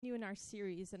You in our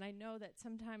series, and I know that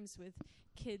sometimes with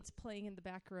kids playing in the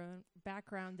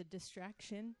background, the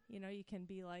distraction, you can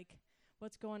be like,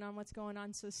 what's going on, what's going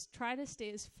on? So try to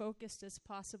stay as focused as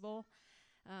possible.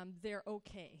 They're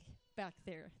okay back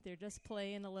there. They're just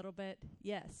playing a little bit.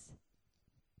 Yes.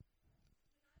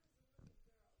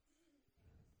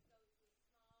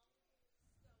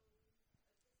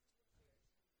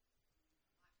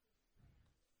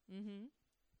 Mm-hmm.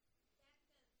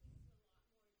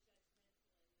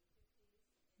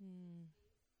 Mm.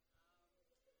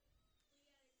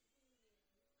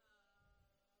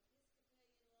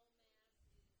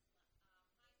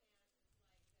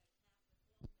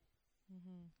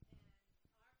 Mm-hmm.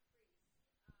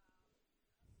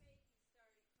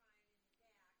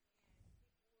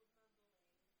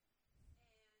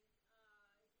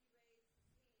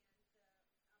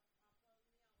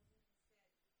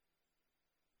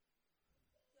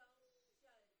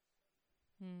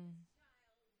 Mm.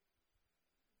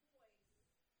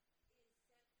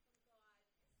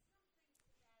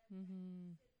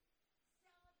 Mm-hmm.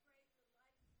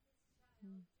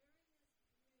 Mm.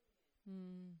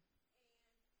 Mm.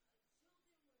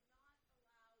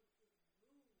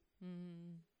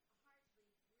 Mm.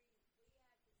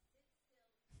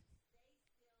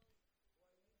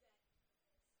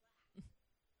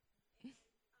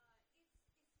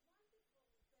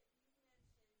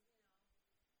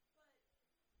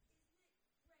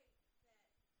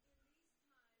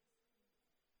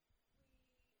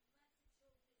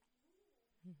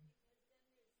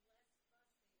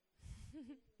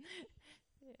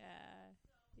 Yeah.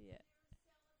 Yeah.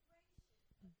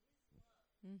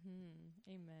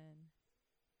 Mm-hmm. Amen.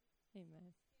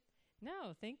 Amen.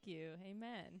 No, thank you.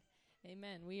 Amen.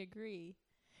 Amen. We agree.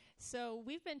 So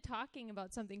we've been talking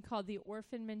about something called the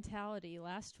orphan mentality.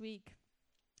 Last week,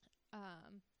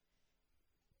 um,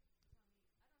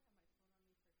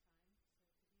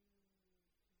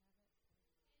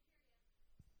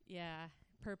 yeah,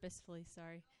 purposefully,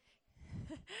 sorry.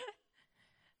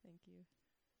 Thank you.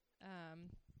 Um,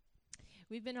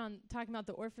 we've been on talking about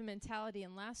the orphan mentality,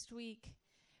 and last week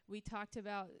we talked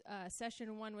about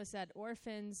session one was that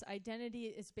orphans' identity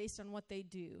is based on what they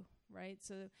do, right?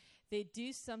 So they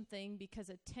do something because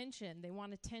attention, they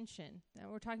want attention. Now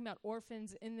we're talking about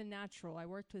orphans in the natural. I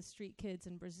worked with street kids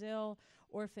in Brazil,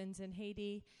 orphans in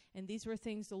Haiti, and these were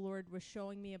things the Lord was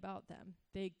showing me about them.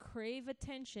 They crave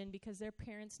attention because their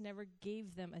parents never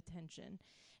gave them attention.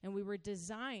 And we were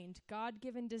designed,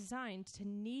 God-given designed, to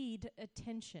need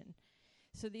attention.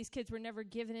 So these kids were never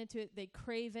given into it. They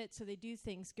crave it, so they do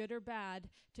things, good or bad,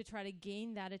 to try to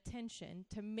gain that attention,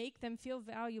 to make them feel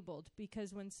valuable.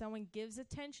 Because when someone gives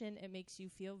attention, it makes you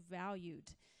feel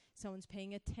valued. Someone's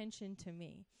paying attention to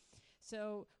me.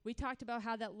 So we talked about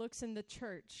how that looks in the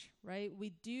church, right?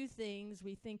 We do things,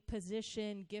 we think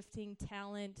position, gifting,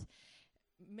 talent,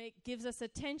 gives us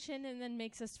attention and then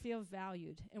makes us feel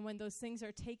valued. And when those things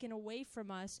are taken away from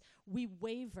us, we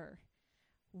waver.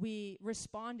 We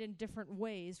respond in different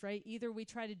ways, right? Either we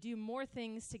try to do more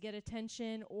things to get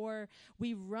attention, or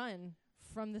we run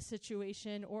from the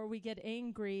situation, or we get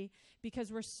angry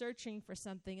because we're searching for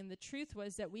something. And the truth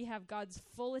was that we have God's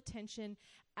full attention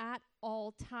at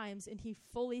all times, and he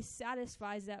fully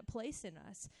satisfies that place in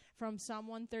us, from Psalm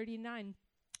 139.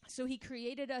 So he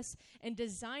created us and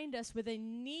designed us with a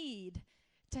need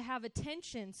to have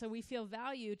attention so we feel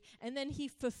valued, and then he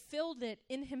fulfilled it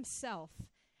in himself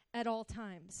at all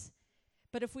times.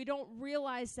 But if we don't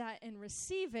realize that and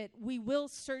receive it, we will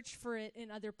search for it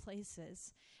in other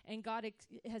places. And God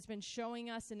has been showing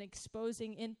us and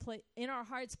exposing in our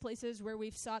hearts places where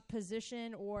we've sought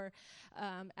position or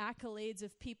accolades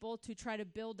of people to try to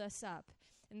build us up.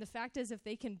 And the fact is, if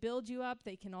they can build you up,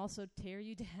 they can also tear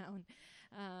you down.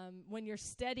 When you're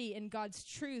steady in God's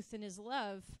truth and his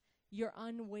love, you're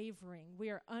unwavering. We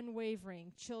are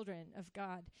unwavering children of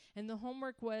God. And the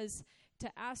homework was to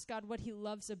ask God what he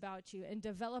loves about you and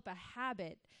develop a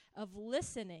habit of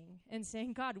listening and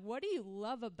saying, God, what do you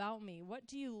love about me? What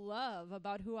do you love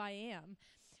about who I am?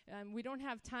 We don't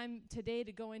have time today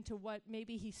to go into what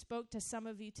maybe he spoke to some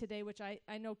of you today, which I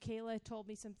know Kayla told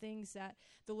me some things that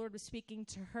the Lord was speaking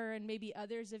to her, and maybe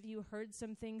others of you heard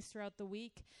some things throughout the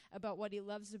week about what he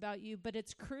loves about you. But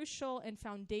it's crucial and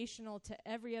foundational to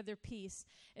every other piece,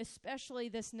 especially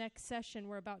this next session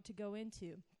we're about to go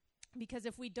into. Because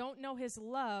if we don't know his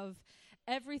love,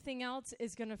 everything else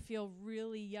is going to feel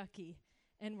really yucky,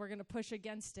 and we're going to push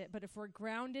against it. But if we're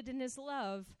grounded in his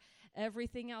love,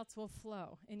 everything else will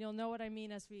flow. And you'll know what I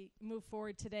mean as we move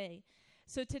forward today.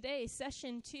 So today,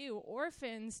 session 2,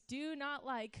 orphans do not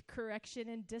like correction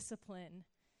and discipline.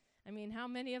 I mean, how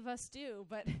many of us do?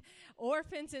 But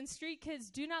orphans and street kids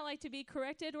do not like to be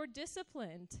corrected or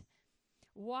disciplined.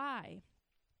 Why?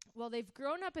 Well, they've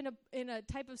grown up in a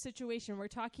type of situation. We're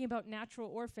talking about natural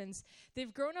orphans.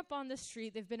 They've grown up on the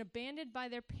street. They've been abandoned by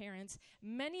their parents.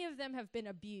 Many of them have been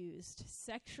abused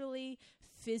sexually,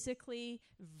 physically,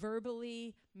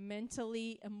 verbally,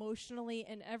 mentally, emotionally,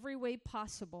 in every way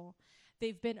possible.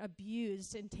 They've been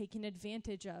abused and taken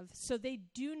advantage of. So they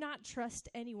do not trust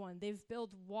anyone. They've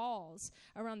built walls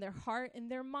around their heart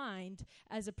and their mind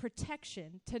as a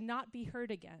protection to not be hurt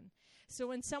again. So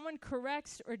when someone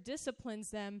corrects or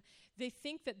disciplines them, they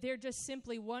think that they're just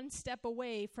simply one step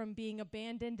away from being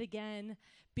abandoned again,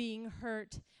 being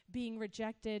hurt, being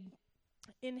rejected.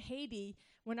 In Haiti,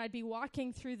 when I'd be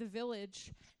walking through the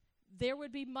village, there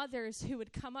would be mothers who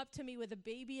would come up to me with a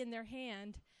baby in their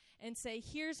hand and say,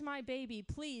 "Here's my baby,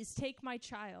 please take my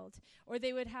child." Or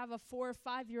they would have a 4 or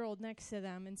 5-year-old next to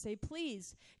them and say,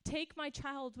 "Please take my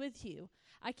child with you.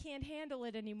 I can't handle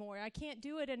it anymore. I can't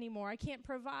do it anymore. I can't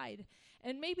provide."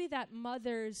 And maybe that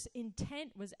mother's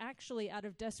intent was actually out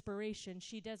of desperation.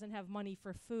 She doesn't have money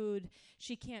for food.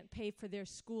 She can't pay for their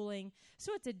schooling.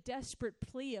 So it's a desperate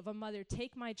plea of a mother,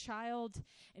 take my child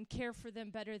and care for them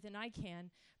better than I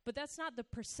can. But that's not the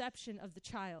perception of the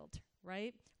child,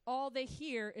 right? All they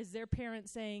hear is their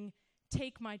parents saying,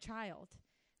 "Take my child."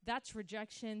 That's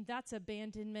rejection. That's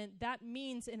abandonment. That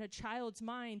means in a child's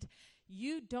mind,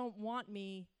 you don't want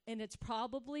me, and it's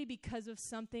probably because of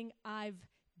something I've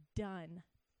done.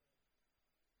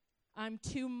 I'm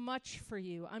too much for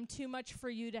you. I'm too much for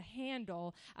you to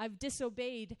handle. I've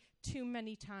disobeyed too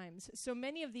many times. So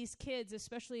many of these kids,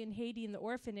 especially in Haiti in the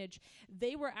orphanage,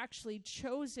 they were actually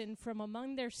chosen from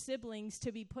among their siblings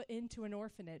to be put into an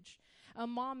orphanage. A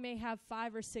mom may have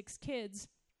 5 or 6 kids,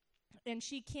 and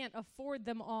she can't afford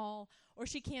them all, or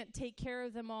she can't take care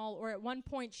of them all, or at one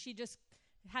point she just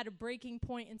had a breaking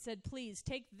point and said, "Please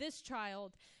take this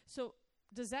child." So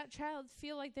does that child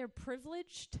feel like they're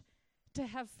privileged to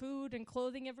have food and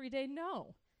clothing every day?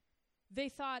 No. They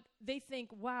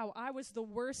think, "Wow, I was the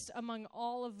worst among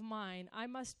all of mine. I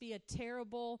must be a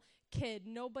terrible kid.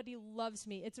 Nobody loves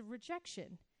me." It's a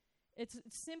rejection. It's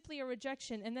simply a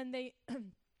rejection. And then they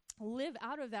live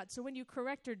out of that. So when you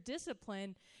correct or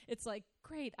discipline, it's like,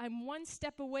 great, I'm one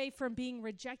step away from being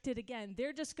rejected again.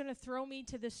 They're just going to throw me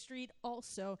to the street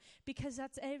also, because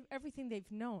that's everything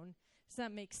they've known. Does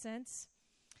that make sense?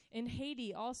 In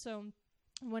Haiti also,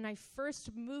 when I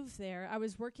first moved there, I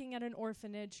was working at an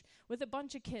orphanage with a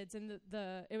bunch of kids, and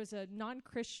it was a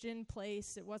non-Christian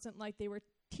place. It wasn't like they were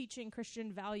teaching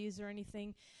Christian values or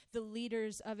anything. The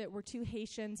leaders of it were 2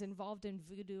 Haitians involved in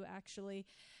voodoo, actually.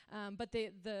 But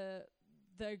the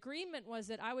agreement was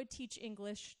that I would teach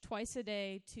English twice a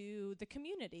day to the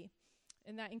community,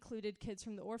 and that included kids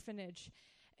from the orphanage.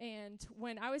 And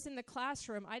when I was in the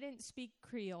classroom, I didn't speak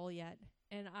Creole yet,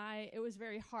 and it was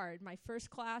very hard. My first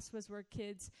class was where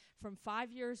kids from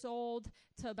 5 years old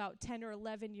to about 10 or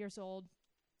 11 years old,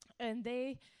 and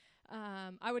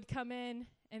I would come in,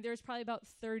 and there's probably about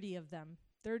 30 of them.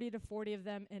 30 to 40 of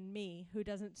them, and me, who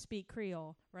doesn't speak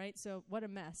Creole, right? So what a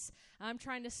mess. I'm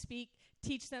trying to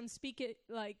teach them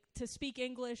to speak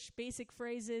English, basic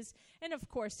phrases. And of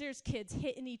course, there's kids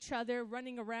hitting each other,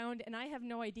 running around, and I have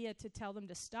no idea to tell them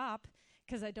to stop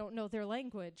because I don't know their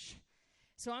language.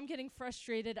 So I'm getting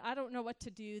frustrated. I don't know what to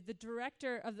do. The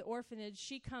director of the orphanage,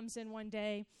 she comes in one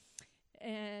day,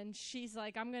 and she's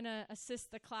like, "I'm going to assist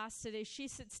the class today." She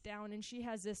sits down, and she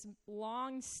has this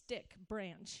long stick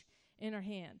branch in her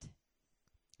hand.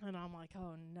 And I'm like,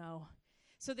 oh no.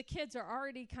 So the kids are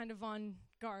already kind of on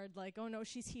guard, like, oh no,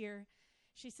 she's here.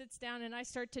 She sits down, and I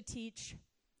start to teach.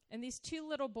 And these 2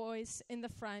 little boys in the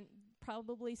front,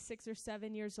 probably 6 or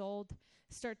 7 years old,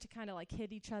 start to kind of like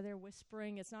hit each other,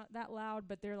 whispering. It's not that loud,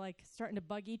 but they're like starting to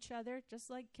bug each other, just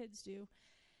like kids do.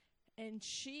 And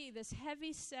this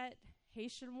heavy set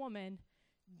Haitian woman,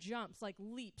 jumps, like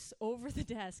leaps over the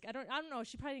desk. I don't know.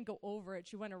 She probably didn't go over it.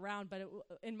 She went around, but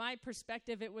in my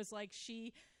perspective, it was like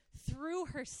she threw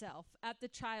herself at the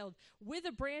child with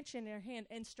a branch in her hand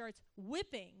and starts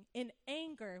whipping in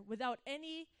anger without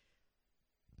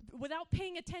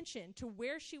paying attention to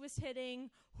where she was hitting,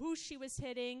 who she was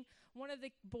hitting. One of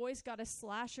the boys got a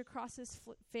slash across his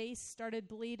face, started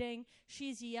bleeding.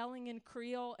 She's yelling in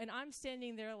Creole, and I'm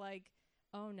standing there like,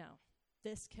 oh no.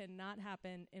 This cannot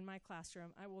happen in my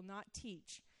classroom. I will not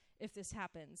teach if this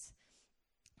happens.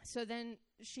 So then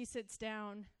she sits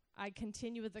down. I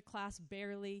continue with the class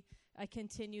barely. I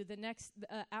continue the next,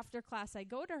 after class, I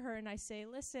go to her and I say,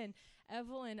 "Listen,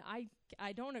 Evelyn,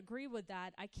 I don't agree with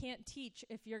that. I can't teach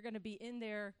if you're going to be in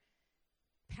there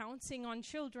pouncing on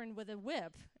children with a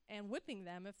whip." and whipping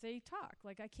them if they talk.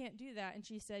 Like, I can't do that. And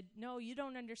she said, no, you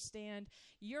don't understand.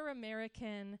 You're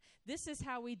American. This is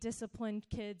how we discipline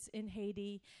kids in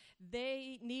Haiti.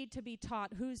 They need to be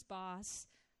taught who's boss,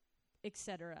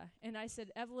 etc. And I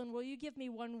said, Evelyn, will you give me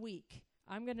 1 week?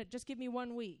 I'm going to just give me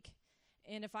 1 week.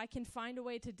 And if I can find a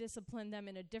way to discipline them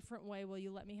in a different way, will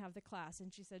you let me have the class?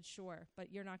 And she said, sure,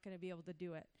 but you're not going to be able to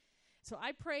do it. So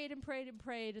I prayed and prayed and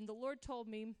prayed, and the Lord told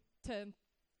me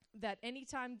that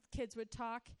anytime kids would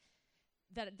talk,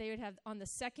 that they would have, on the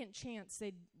second chance,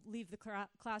 they'd leave the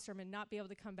classroom and not be able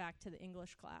to come back to the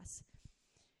English class.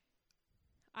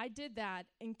 I did that,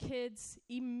 and kids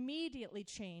immediately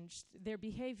changed their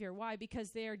behavior. Why?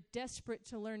 Because they are desperate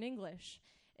to learn English.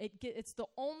 It's the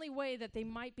only way that they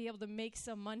might be able to make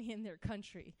some money in their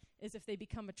country is if they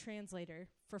become a translator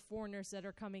for foreigners that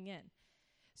are coming in.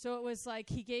 So it was like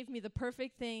he gave me the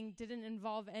perfect thing, didn't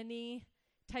involve any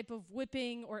type of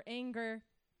whipping or anger.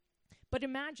 But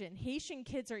imagine, Haitian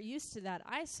kids are used to that.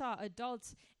 I saw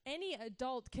adults, any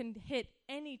adult can hit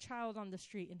any child on the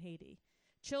street in Haiti.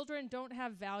 Children don't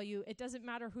have value. It doesn't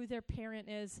matter who their parent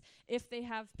is, if they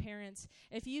have parents.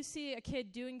 If you see a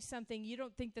kid doing something you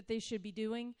don't think that they should be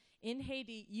doing, in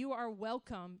Haiti, you are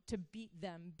welcome to beat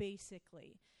them,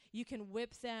 basically. You can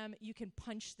whip them, you can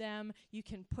punch them, you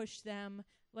can push them,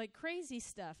 like crazy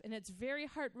stuff. And it's very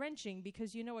heart-wrenching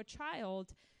because, you know, a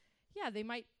child, yeah, they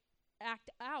might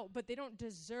act out, but they don't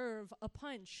deserve a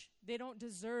punch. They don't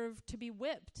deserve to be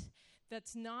whipped.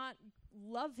 That's not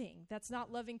loving. That's not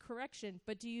loving correction.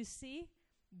 But do you see?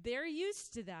 They're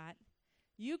used to that.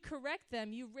 You correct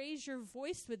them, you raise your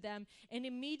voice with them, and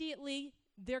immediately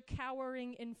they're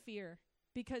cowering in fear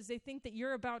because they think that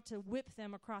you're about to whip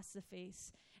them across the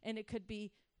face, and it could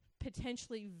be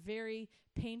potentially very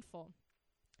painful.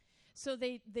 So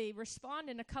they respond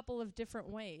in a couple of different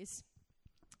ways.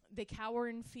 They cower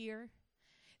in fear.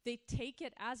 They take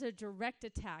it as a direct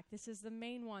attack. This is the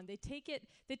main one. They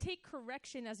take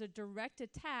correction as a direct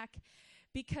attack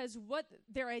because what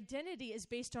their identity is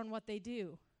based on what they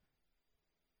do.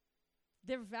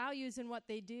 Their values in what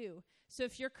they do. So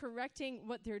if you're correcting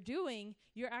what they're doing,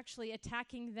 you're actually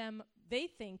attacking them. They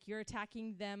think you're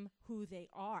attacking them who they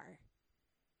are.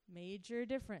 Major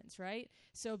difference, right?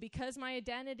 So because my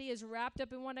identity is wrapped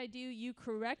up in what I do, you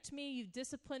correct me, you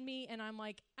discipline me, and I'm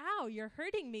like, ow, you're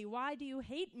hurting me. Why do you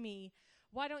hate me?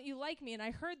 Why don't you like me? And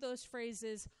I heard those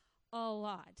phrases a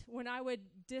lot. When I would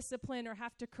discipline or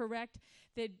have to correct,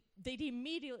 they'd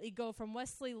immediately go from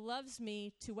Wesley loves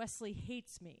me to Wesley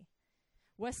hates me.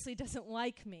 Wesley doesn't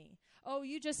like me. Oh,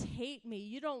 you just hate me.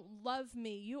 You don't love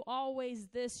me. You always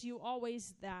this, you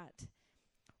always that.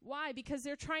 Why? Because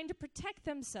they're trying to protect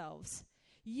themselves.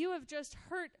 You have just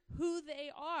hurt who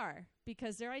they are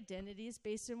because their identity is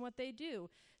based on what they do.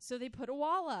 So they put a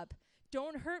wall up.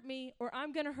 Don't hurt me or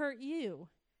I'm going to hurt you.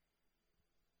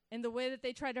 And the way that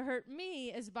they try to hurt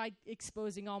me is by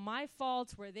exposing all my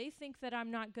faults where they think that I'm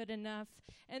not good enough.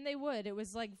 And they would. It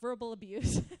was like verbal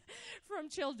abuse from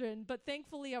children. But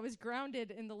thankfully, I was grounded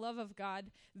in the love of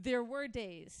God. There were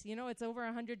days, you know, it's over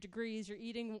 100 degrees. You're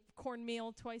eating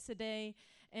cornmeal twice a day.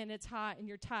 And it's hot and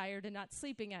you're tired and not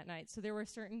sleeping at night. So there were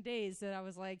certain days that I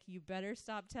was like, you better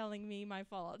stop telling me my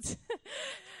faults.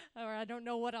 Or I don't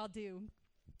know what I'll do.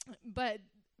 But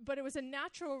it was a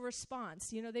natural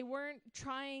response. You know, they weren't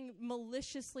trying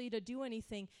maliciously to do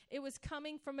anything. It was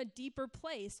coming from a deeper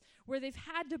place where they've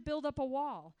had to build up a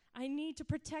wall. I need to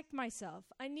protect myself.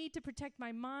 I need to protect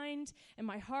my mind and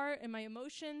my heart and my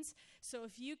emotions. So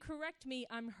if you correct me,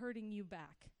 I'm hurting you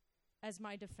back as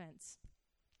my defense.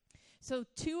 So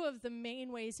two of the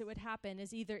main ways it would happen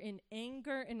is either in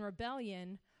anger and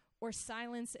rebellion or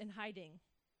silence and hiding.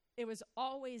 It was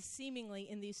always seemingly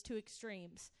in these two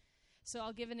extremes. So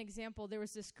I'll give an example. There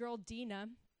was this girl, Dina,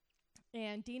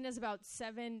 and Dina's about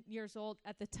 7 years old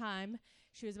at the time.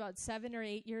 She was about 7 or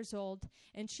 8 years old,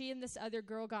 and she and this other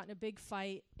girl got in a big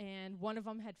fight, and one of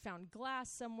them had found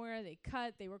glass somewhere.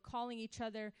 They were calling each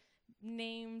other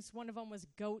names. One of them was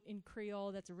goat in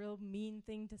Creole. That's a real mean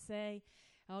thing to say.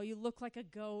 Oh, you look like a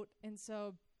goat. And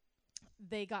so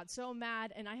they got so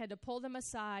mad, and I had to pull them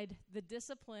aside. The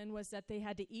discipline was that they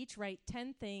had to each write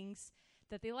 10 things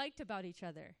that they liked about each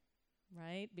other,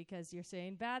 right? Because you're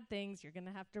saying bad things, you're going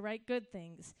to have to write good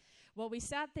things. Well, we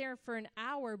sat there for an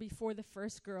hour before the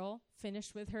first girl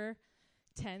finished with her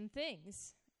 10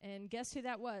 things. And guess who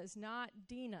that was? Not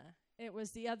Dina. It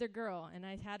was the other girl, and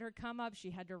I had her come up.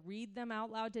 She had to read them out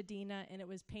loud to Dina, and it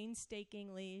was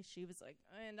painstakingly. She was like,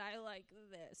 and I like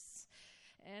this,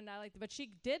 and I like, but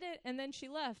she did it, and then she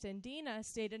left, and Dina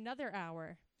stayed another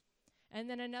hour. And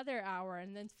then another hour,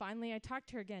 and then finally I talked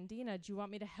to her again. Dina, do you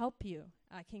want me to help you?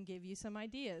 I can give you some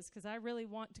ideas, because I really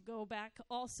want to go back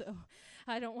also.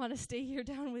 I don't want to stay here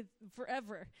down with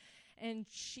forever. And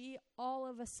she all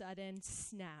of a sudden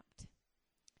snapped.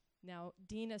 Now,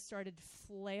 Dina started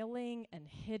flailing and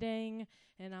hitting,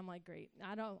 and I'm like, great,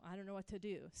 I don't know what to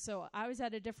do. So I was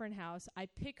at a different house. I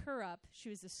pick her up. She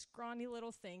was a scrawny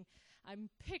little thing. I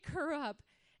pick her up,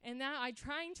 and now I'm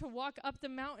trying to walk up the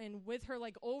mountain with her,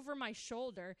 like, over my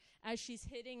shoulder as she's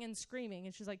hitting and screaming.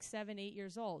 And she's like 7, 8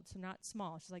 years old, so not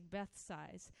small. She's like Beth's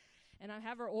size. And I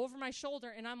have her over my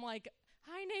shoulder, and I'm like,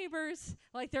 hi, neighbors.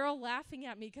 Like, they're all laughing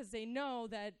at me because they know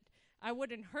that I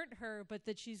wouldn't hurt her, but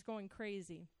that she's going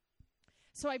crazy.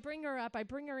 So I bring her up. I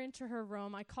bring her into her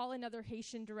room. I call another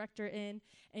Haitian director in,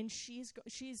 and she's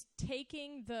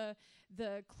taking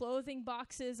the clothing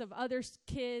boxes of other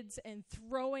kids and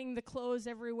throwing the clothes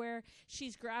everywhere.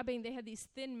 She's grabbing. They had these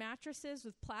thin mattresses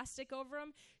with plastic over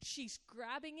them. She's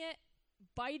grabbing it,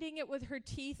 biting it with her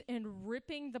teeth, and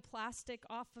ripping the plastic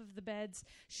off of the beds.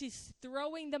 She's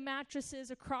throwing the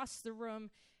mattresses across the room.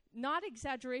 Not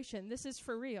exaggeration. This is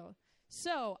for real.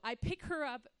 So I pick her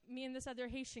up, me and this other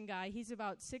Haitian guy. He's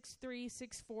about 6'3",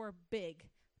 6'4", big,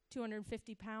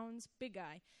 250 pounds, big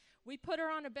guy. We put her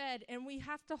on a bed, and we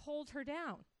have to hold her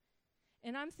down.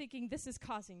 And I'm thinking, this is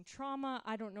causing trauma.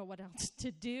 I don't know what else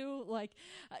to do. Like,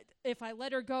 if I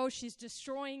let her go, she's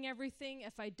destroying everything.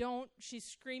 If I don't, she's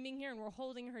screaming here, and we're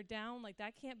holding her down. Like,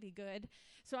 that can't be good.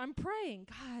 So I'm praying,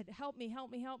 God, help me, help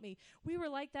me, help me. We were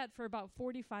like that for about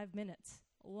 45 minutes.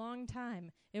 A long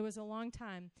time. It was a long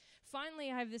time.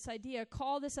 Finally, I have this idea.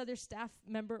 Call this other staff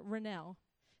member, Renell.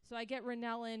 So I get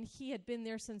Renell in. He had been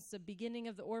there since the beginning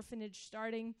of the orphanage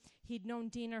starting. He'd known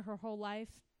Dina her whole life.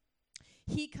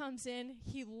 He comes in.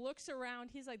 He looks around.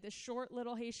 He's like this short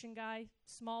little Haitian guy,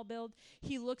 small build.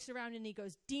 He looks around and he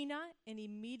goes, Dina, and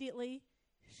immediately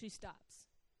she stops.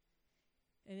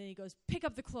 And then he goes, pick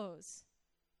up the clothes.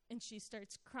 And she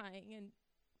starts crying and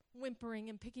whimpering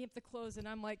and picking up the clothes. And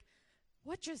I'm like,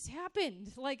 what just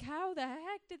happened? Like, how the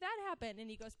heck did that happen? And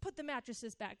he goes, put the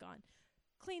mattresses back on.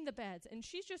 Clean the beds. And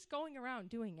she's just going around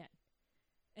doing it.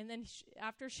 And then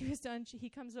after she was done, he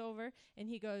comes over and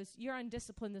he goes, you're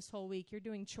undisciplined this whole week. You're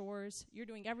doing chores. You're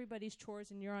doing everybody's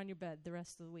chores, and you're on your bed the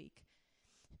rest of the week.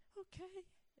 Okay.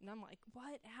 And I'm like,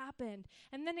 what happened?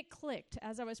 And then it clicked.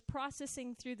 As I was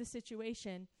processing through the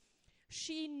situation,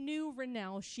 she knew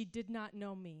Renell. She did not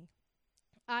know me.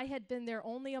 I had been there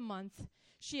only a month.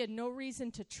 She had no reason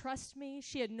to trust me.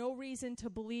 She had no reason to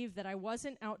believe that I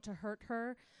wasn't out to hurt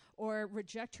her or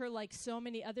reject her like so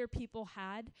many other people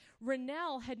had.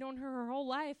 Renell had known her whole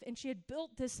life, and she had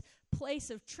built this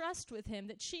place of trust with him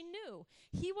that she knew.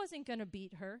 He wasn't going to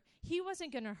beat her. He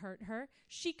wasn't going to hurt her.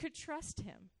 She could trust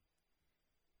him.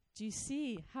 Do you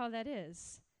see how that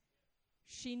is?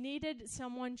 She needed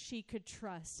someone she could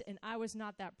trust, and I was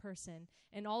not that person.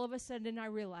 And all of a sudden, I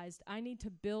realized I need to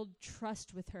build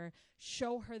trust with her,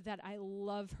 show her that I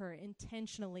love her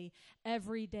intentionally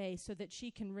every day so that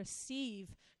she can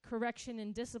receive correction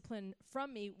and discipline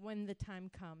from me when the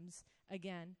time comes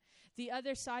again. The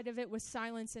other side of it was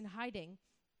silence and hiding.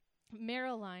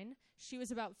 Marilyn, she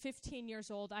was about 15 years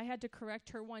old. I had to correct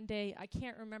her one day. I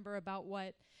can't remember about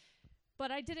what.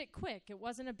 But I did it quick. It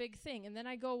wasn't a big thing. And then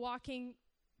I go walking,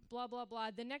 blah, blah, blah.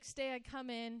 The next day I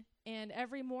come in, and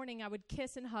every morning I would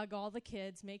kiss and hug all the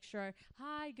kids, make sure,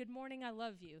 hi, good morning, I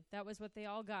love you. That was what they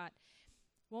all got.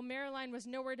 Well, Marilyn was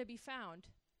nowhere to be found.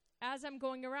 As I'm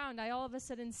going around, I all of a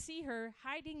sudden see her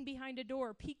hiding behind a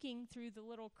door, peeking through the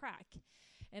little crack.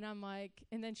 And I'm like,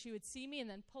 and then she would see me and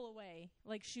then pull away.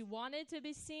 Like, she wanted to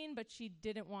be seen, but she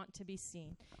didn't want to be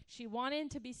seen. She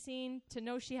wanted to be seen, to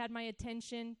know she had my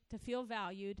attention, to feel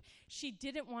valued. She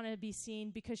didn't want to be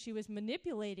seen because she was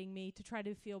manipulating me to try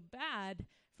to feel bad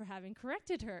for having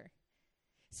corrected her.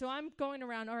 So I'm going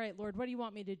around, all right, Lord, what do you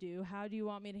want me to do? How do you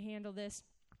want me to handle this?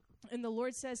 And the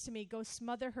Lord says to me, go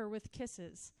smother her with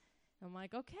kisses. I'm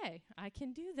like, okay, I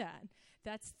can do that.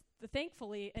 That's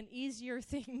thankfully an easier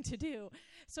thing to do.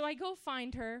 So I go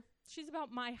find her. She's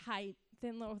about my height,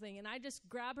 thin little thing. And I just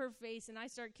grab her face and I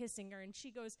start kissing her. And she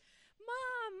goes,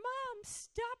 Mom,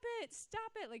 stop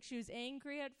it. Like, she was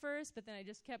angry at first, but then I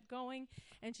just kept going.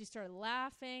 And she started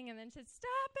laughing and then said,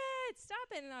 stop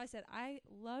it. And I said, I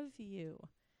love you.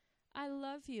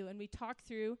 And we talked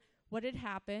through what had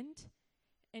happened.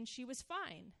 And she was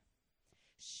fine.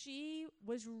 She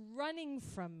was running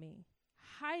from me,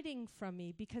 hiding from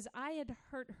me because I had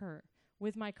hurt her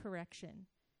with my correction.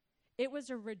 It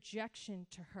was a rejection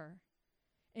to her.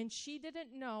 And she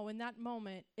didn't know in that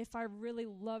moment if I really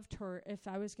loved her, if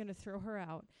I was going to throw her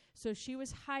out. So she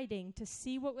was hiding to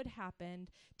see what would happen,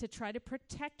 to try to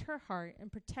protect her heart and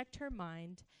protect her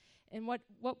mind. And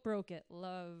what broke it?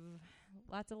 Love.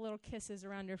 Lots of little kisses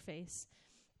around her face.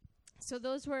 So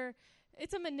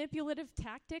it's a manipulative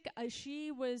tactic.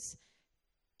 She was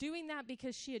doing that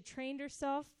because she had trained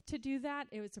herself to do that.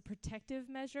 It was a protective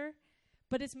measure.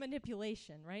 But it's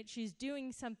manipulation, right? She's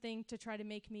doing something to try to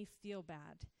make me feel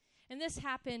bad. And this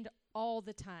happened all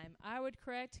the time. I would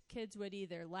correct, kids would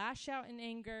either lash out in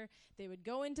anger, they would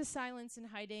go into silence and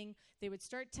hiding, they would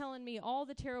start telling me all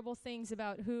the terrible things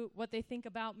about what they think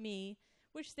about me,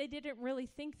 which they didn't really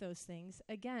think those things.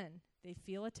 Again, they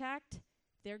feel attacked,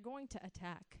 they're going to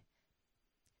attack.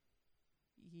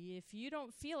 If you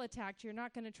don't feel attacked, you're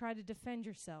not going to try to defend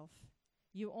yourself.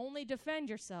 You only defend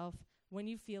yourself when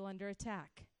you feel under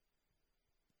attack,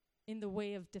 in the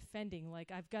way of defending, like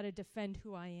I've got to defend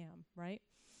who I am, right?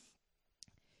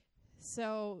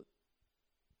 So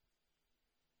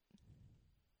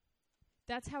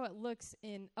that's how it looks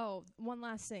one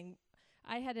last thing.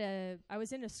 I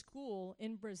was in a school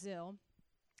in Brazil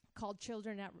called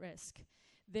Children at Risk.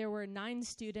 There were 9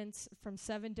 students from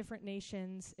 7 different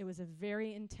nations. It was a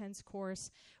very intense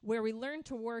course where we learned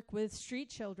to work with street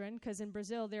children, because in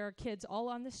Brazil there are kids all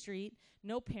on the street,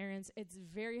 no parents. It's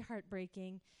very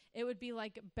heartbreaking. It would be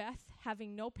like Beth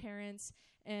having no parents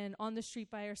and on the street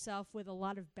by herself with a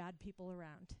lot of bad people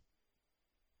around.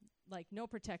 Like no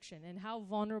protection. And how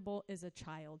vulnerable is a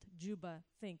child? Juba,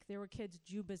 think. There were kids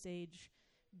Juba's age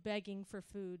begging for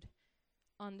food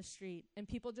on the street, and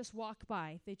people just walk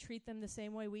by. They treat them the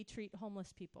same way we treat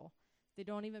homeless people. They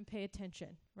don't even pay attention,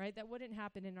 right? That wouldn't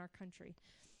happen in our country.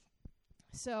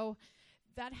 So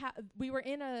we were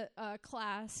in a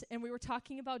class, and we were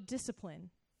talking about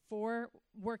discipline for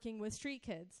working with street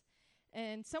kids.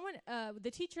 And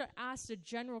the teacher asked a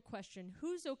general question,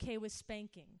 who's okay with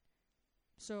spanking?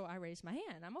 So I raised my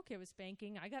hand. I'm okay with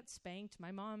spanking. I got spanked.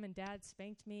 My mom and dad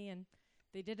spanked me, and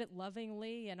they did it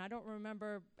lovingly, and I don't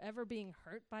remember ever being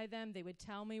hurt by them. They would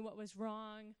tell me what was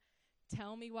wrong,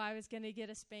 tell me why I was going to get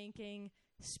a spanking,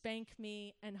 spank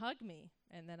me, and hug me,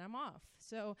 and then I'm off.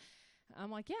 So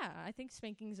I'm like, yeah, I think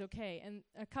spanking's okay. And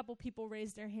a couple people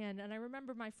raised their hand, and I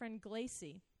remember my friend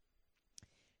Glacy.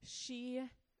 She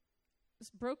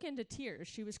broke into tears.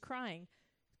 She was crying.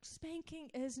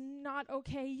 Spanking is not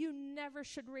okay. You never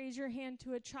should raise your hand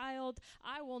to a child.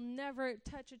 I will never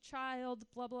touch a child,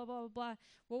 blah, blah, blah, blah.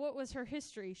 Well, what was her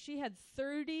history? She had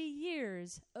 30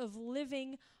 years of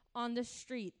living on the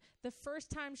street. The first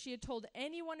time she had told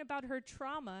anyone about her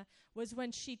trauma was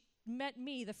when she met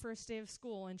me the first day of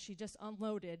school, and she just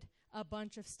unloaded a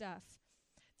bunch of stuff.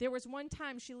 There was one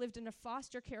time she lived in a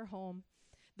foster care home.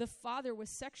 The father was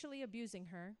sexually abusing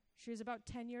her. She was about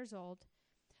 10 years old.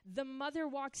 The mother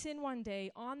walks in one day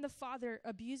on the father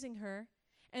abusing her,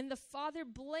 and the father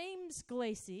blames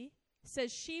Glacy,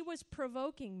 says she was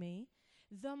provoking me.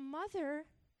 The mother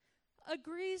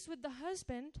agrees with the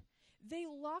husband. They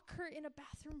lock her in a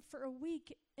bathroom for a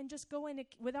week and just go in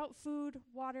without food,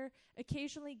 water,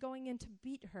 occasionally going in to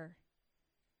beat her.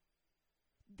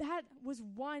 That was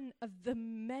one of the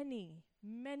many,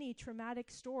 many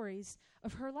traumatic stories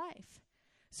of her life.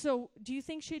 So do you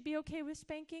think she'd be okay with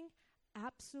spanking?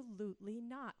 Absolutely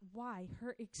not. Why?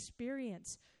 Her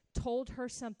experience told her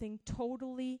something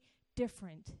totally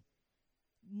different.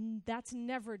 That's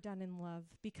never done in love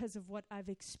because of what I've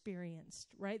experienced,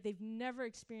 right? They've never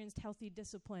experienced healthy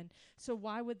discipline. So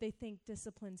why would they think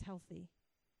discipline's healthy?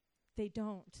 They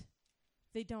don't.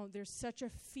 They don't. There's such a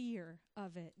fear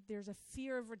of it. There's a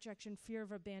fear of rejection, fear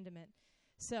of abandonment.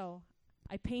 So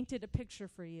I painted a picture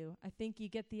for you. I think you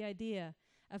get the idea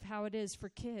of how it is for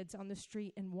kids on the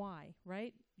street and why,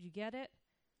 right? You get it?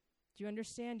 Do you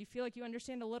understand? Do you feel like you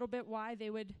understand a little bit why they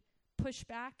would push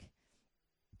back?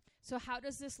 So how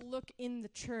does this look in the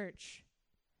church?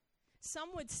 Some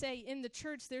would say in the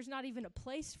church there's not even a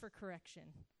place for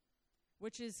correction,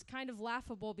 which is kind of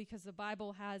laughable because the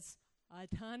Bible has a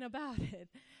ton about it.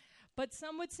 But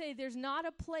some would say there's not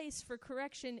a place for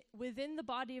correction within the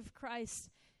body of Christ.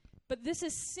 But this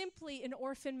is simply an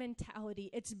orphan mentality.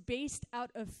 It's based out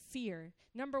of fear.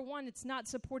 Number one, it's not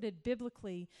supported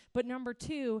biblically. But number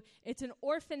two, it's an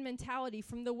orphan mentality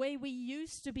from the way we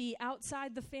used to be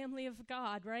outside the family of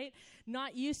God, right?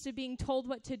 Not used to being told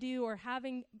what to do or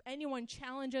having anyone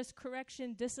challenge us,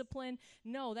 correction, discipline.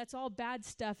 No, that's all bad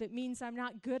stuff. It means I'm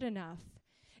not good enough.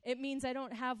 It means I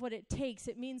don't have what it takes.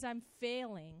 It means I'm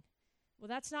failing, Well,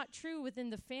 that's not true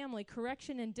within the family.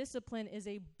 Correction and discipline is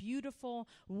a beautiful,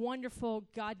 wonderful,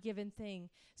 God-given thing.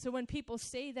 So when people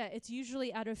say that, it's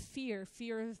usually out of fear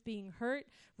of being hurt,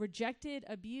 rejected,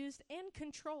 abused, and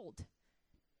controlled.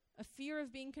 A fear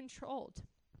of being controlled.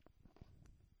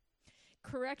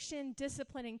 Correction,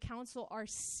 discipline, and counsel are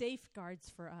safeguards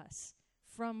for us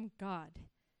from God.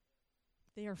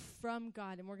 They are from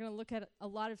God, and we're going to look at a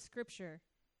lot of scripture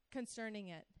concerning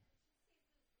it.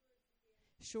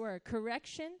 Sure.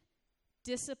 Correction,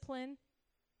 discipline,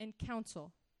 and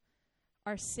counsel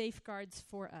are safeguards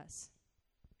for us.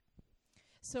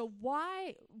 So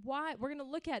why, we're going to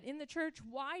look at in the church,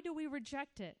 why do we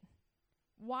reject it?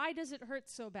 Why does it hurt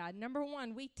so bad? Number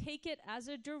one, we take it as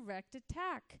a direct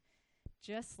attack,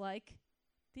 just like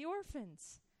the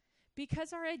orphans.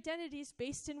 Because our identity is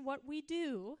based in what we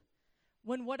do,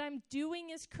 when what I'm doing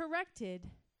is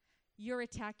corrected, you're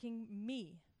attacking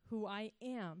me, who I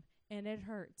am. And it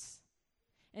hurts.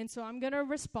 And so I'm going to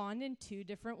respond in two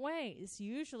different ways,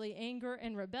 usually anger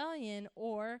and rebellion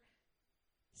or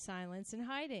silence and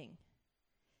hiding.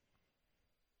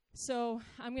 So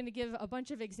I'm going to give a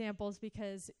bunch of examples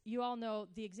because you all know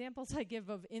the examples I give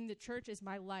of in the church is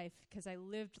my life because I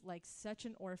lived like such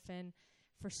an orphan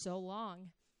for so long.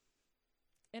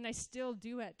 And I still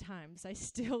do at times. I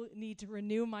still need to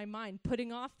renew my mind,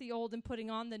 putting off the old and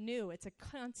putting on the new. It's a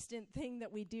constant thing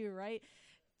that we do, right?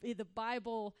 The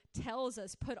Bible tells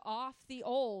us, put off the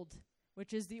old,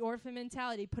 which is the orphan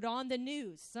mentality, put on the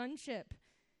new, sonship.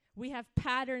 We have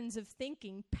patterns of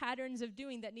thinking, patterns of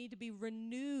doing that need to be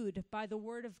renewed by the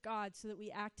Word of God so that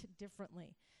we act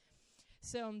differently.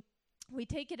 So we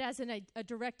take it as a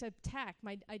direct attack.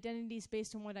 My identity is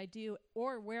based on what I do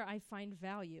or where I find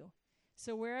value.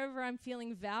 So wherever I'm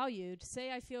feeling valued,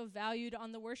 say I feel valued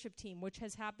on the worship team, which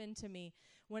has happened to me.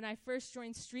 When I first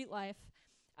joined Street Life,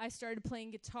 I started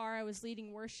playing guitar. I was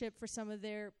leading worship for some of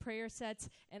their prayer sets,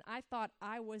 and I thought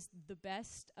I was the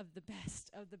best of the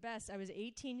best of the best. I was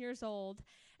 18 years old,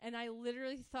 and I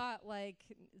literally thought, like,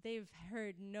 they've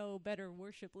heard no better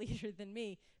worship leader than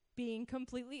me, being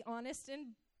completely honest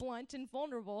and blunt and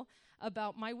vulnerable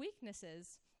about my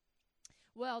weaknesses.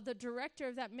 Well, the director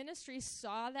of that ministry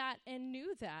saw that and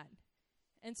knew that.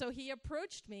 And so he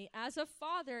approached me as a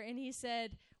father, and he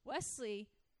said, Wesley,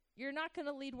 you're not going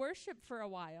to lead worship for a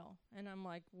while. And I'm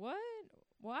like, what?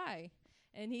 Why?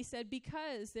 And he said,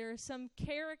 because there are some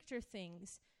character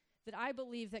things that I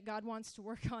believe that God wants to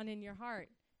work on in your heart.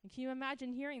 And can you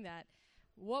imagine hearing that?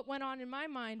 What went on in my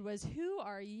mind was, who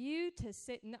are you to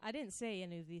say, I didn't say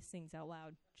any of these things out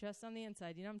loud, just on the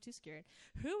inside. I'm too scared.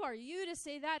 Who are you to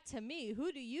say that to me?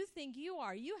 Who do you think you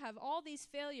are? You have all these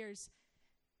failures.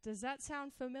 Does that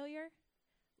sound familiar?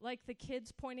 Like the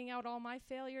kids pointing out all my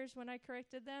failures when I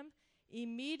corrected them?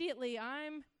 Immediately,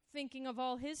 I'm thinking of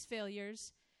all his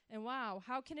failures. And wow,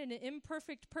 how can an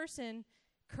imperfect person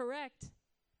correct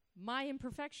my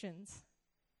imperfections?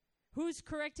 Who's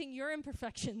correcting your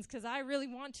imperfections? Because I really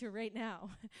want to right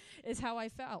now, is how I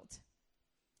felt.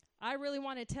 I really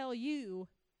want to tell you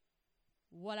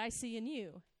what I see in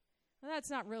you. Well, that's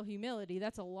not real humility.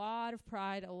 That's a lot of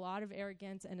pride, a lot of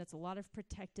arrogance, and it's a lot of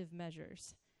protective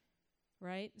measures.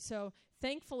 Right? So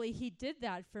thankfully he did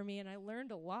that for me, and I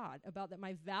learned a lot about that.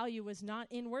 My value was not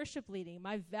in worship leading.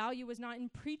 My value was not in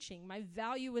preaching. My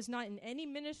value was not in any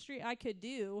ministry I could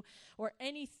do or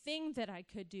anything that I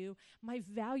could do. My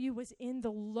value was in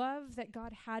the love that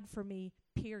God had for me,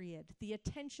 period. The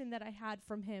attention that I had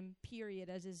from him, period,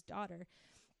 as his daughter.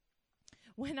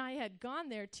 When I had gone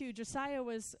there too, Josiah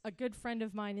was a good friend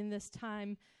of mine in this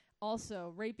time.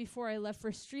 Also, right before I left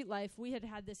for Street Life, we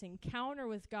had this encounter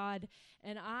with God,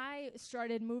 and I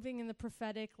started moving in the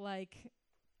prophetic like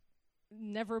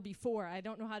never before. I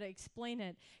don't know how to explain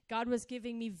it. God was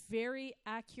giving me very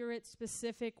accurate,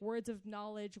 specific words of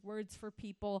knowledge, words for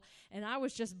people, and I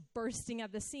was just bursting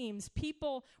at the seams.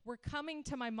 People were coming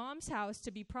to my mom's house to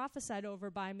be prophesied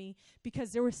over by me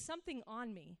because there was something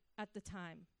on me at the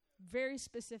time, very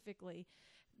specifically.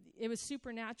 It was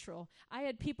supernatural. I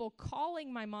had people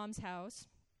calling my mom's house.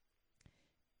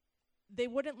 They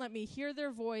wouldn't let me hear their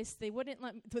voice. They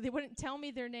wouldn't tell me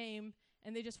their name,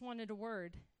 and they just wanted a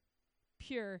word,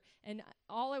 pure. And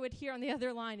all I would hear on the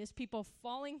other line is people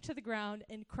falling to the ground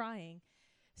and crying.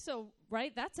 So,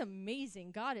 right, that's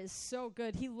amazing. God is so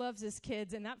good. He loves his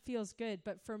kids, and that feels good.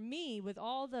 But for me, with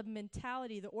all the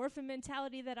mentality, the orphan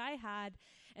mentality that I had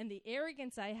and the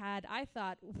arrogance I had, I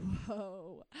thought,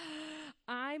 whoa,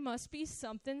 I must be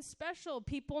something special.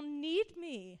 People need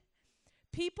me.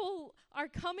 People are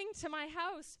coming to my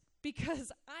house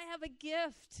because I have a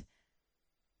gift.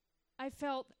 I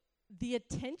felt the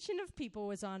attention of people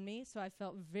was on me, so I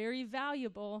felt very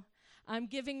valuable. I'm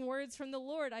giving words from the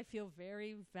Lord. I feel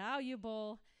very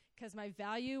valuable because my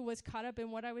value was caught up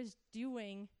in what I was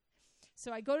doing.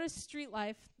 So I go to Street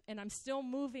Life, and I'm still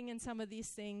moving in some of these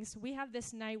things. We have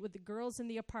this night with the girls in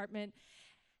the apartment,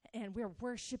 and we're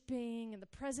worshiping, and the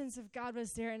presence of God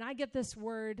was there. And I get this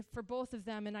word for both of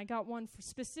them, and I got one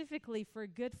specifically for a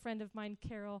good friend of mine,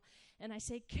 Carol. And I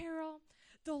say, Carol,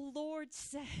 the Lord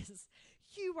says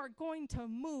you are going to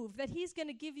move, that he's going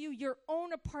to give you your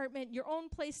own apartment, your own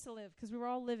place to live, because we were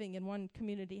all living in one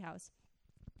community house.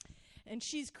 And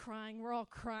she's crying. We're all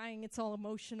crying. It's all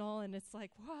emotional, and it's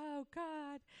like, wow,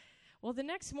 God. Well, the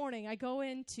next morning, I go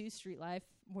into Street Life.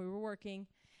 We were working,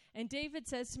 and David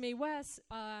says to me, Wes,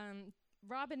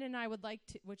 Robin and I would like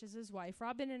to, which is his wife,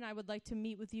 Robin and I would like to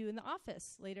meet with you in the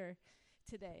office later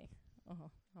today.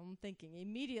 I'm thinking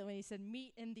immediately, he said,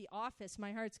 meet in the office.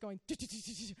 My heart's going,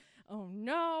 oh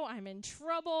no, I'm in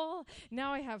trouble.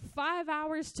 Now I have 5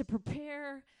 hours to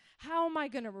prepare. How am I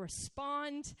going to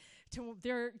respond to,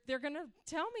 they're going to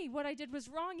tell me what I did was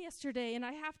wrong yesterday, and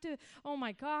I have to, oh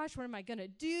my gosh, what am I going to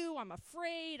do? I'm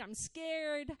afraid, I'm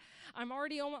scared. I'm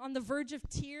already on the verge of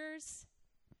tears.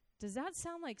 Does that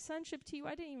sound like sonship to you?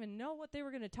 I didn't even know what they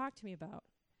were going to talk to me about.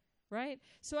 Right?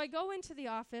 So I go into the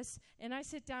office, and I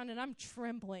sit down, and I'm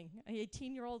trembling.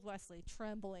 18-year-old Wesley,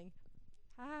 trembling.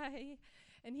 Hi.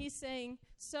 And he's saying,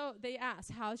 so they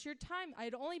asked, how's your time?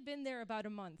 I'd only been there about a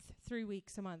month, 3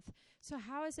 weeks a month. So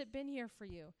how has it been here for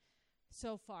you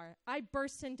so far? I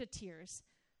burst into tears.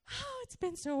 Oh, it's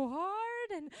been so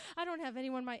hard, and I don't have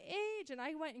anyone my age. And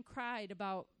I went and cried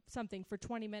about something for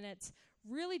 20 minutes,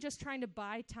 really just trying to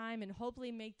buy time and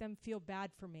hopefully make them feel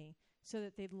bad for me so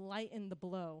that they'd lighten the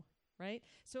blow. Right?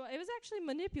 So it was actually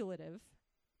manipulative,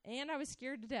 and I was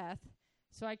scared to death,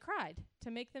 so I cried to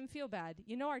make them feel bad.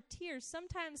 You know, our tears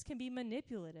sometimes can be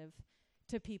manipulative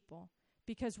to people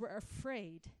because we're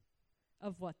afraid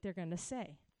of what they're going to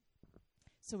say.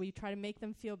 So we try to make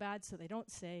them feel bad so they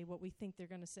don't say what we think they're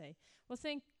going to say. Well,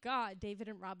 thank God David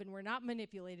and Robin were not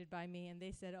manipulated by me, and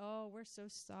they said, oh, we're so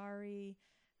sorry.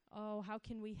 Oh, how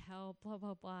can we help? Blah,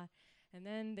 blah, blah. And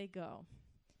then they go.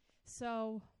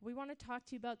 So we want to talk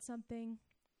to you about something.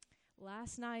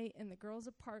 Last night in the girls'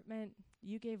 apartment,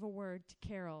 you gave a word to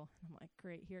Carol. I'm like,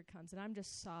 great, here it comes. And I'm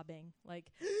just sobbing,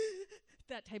 like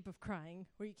that type of crying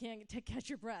where you can't catch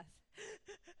your breath.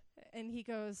 And he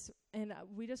goes, and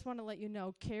we just want to let you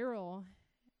know, Carol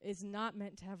is not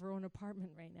meant to have her own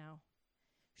apartment right now.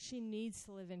 She needs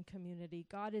to live in community.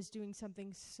 God is doing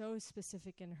something so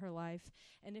specific in her life.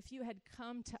 And if you had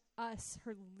come to us,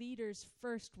 her leaders,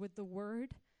 first with the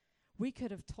word, we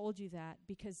could have told you that,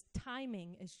 because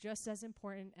timing is just as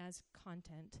important as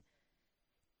content.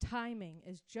 Timing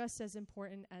is just as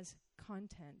important as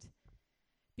content,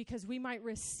 because we might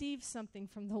receive something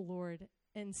from the Lord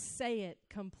and say it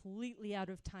completely out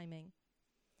of timing.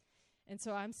 And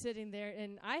so I'm sitting there,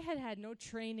 and I had no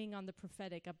training on the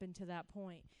prophetic up until that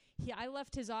point. I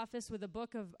left his office with a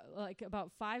book of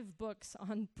about 5 books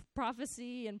on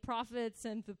prophecy and prophets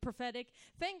and the prophetic.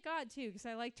 Thank God, too, because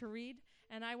I like to read.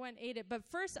 And I went and ate it. But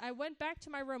first, I went back to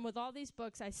my room with all these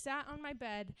books. I sat on my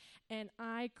bed, and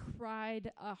I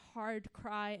cried a hard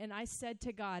cry. And I said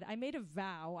to God, I made a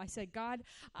vow. I said, God,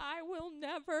 I will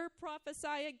never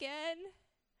prophesy again,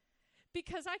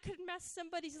 because I could mess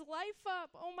somebody's life up.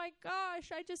 Oh, my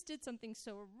gosh, I just did something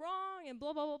so wrong, and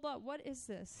blah, blah, blah, blah. What is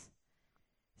this?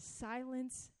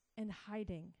 Silence and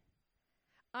hiding.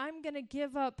 I'm going to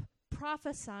give up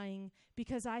prophesying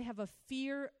because I have a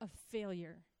fear of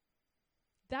failure.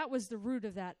 That was the root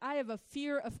of that. I have a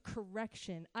fear of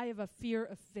correction. I have a fear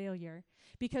of failure.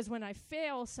 Because when I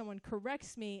fail, someone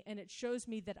corrects me, and it shows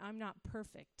me that I'm not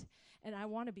perfect. And I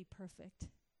want to be perfect.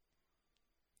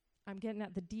 I'm getting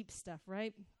at the deep stuff,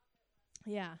 right?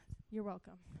 Yeah, you're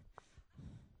welcome.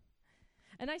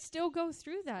 And I still go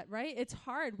through that, right? It's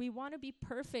hard. We want to be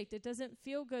perfect. It doesn't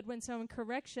feel good when someone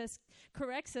corrects us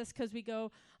because we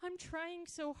go, I'm trying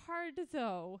so hard,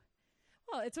 though.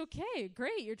 Well, it's okay.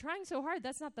 Great. You're trying so hard.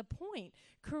 That's not the point.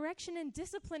 Correction and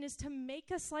discipline is to make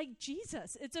us like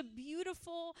Jesus. It's a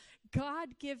beautiful,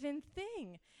 God-given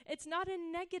thing. It's not a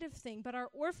negative thing, but our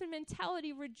orphan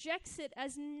mentality rejects it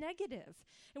as negative.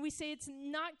 And we say it's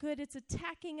not good. It's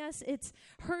attacking us. It's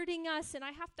hurting us. And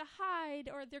I have to hide,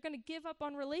 or they're going to give up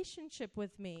on relationship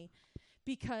with me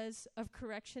because of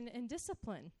correction and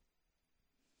discipline.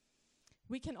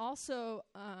 We can also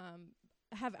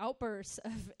have outbursts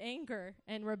of anger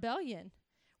and rebellion,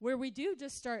 where we do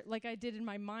just start, like I did in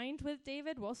my mind with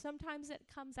David. Well, sometimes it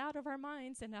comes out of our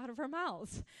minds and out of our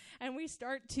mouths, and we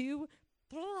start to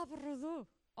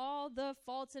all the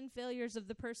faults and failures of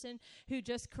the person who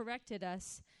just corrected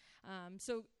us.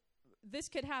 So this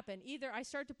could happen. Either I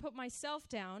start to put myself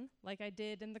down, like I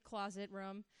did in the closet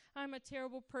room. I'm a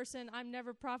terrible person. I'm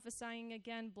never prophesying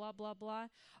again, blah, blah, blah.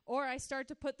 Or I start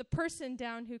to put the person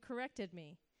down who corrected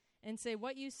me and say,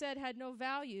 what you said had no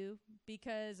value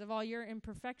because of all your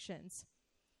imperfections.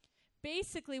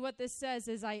 Basically, what this says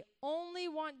is I only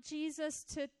want Jesus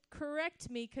to correct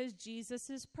me because Jesus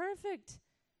is perfect.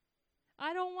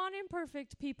 I don't want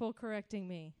imperfect people correcting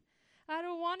me. I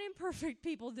don't want imperfect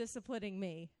people disciplining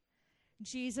me.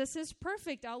 Jesus is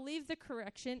perfect. I'll leave the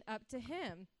correction up to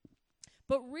him.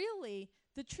 But really,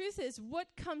 the truth is what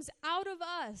comes out of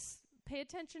us, pay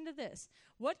attention to this,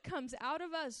 what comes out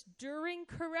of us during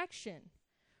correction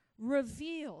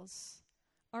reveals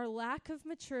our lack of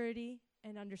maturity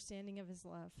and understanding of his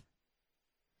love.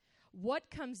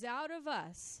 What comes out of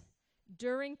us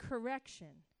during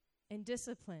correction and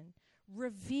discipline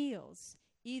reveals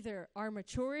either our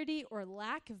maturity or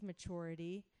lack of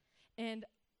maturity and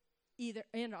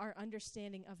our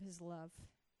understanding of his love.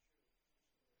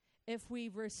 If we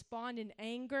respond in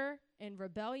anger and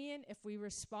rebellion, if we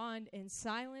respond in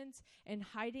silence and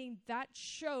hiding, that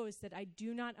shows that I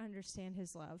do not understand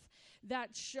his love.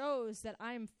 That shows that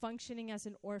I am functioning as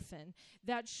an orphan.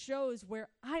 That shows where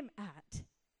I'm at.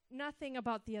 Nothing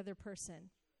about the other person.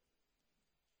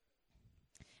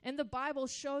 And the Bible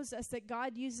shows us that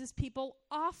God uses people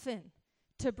often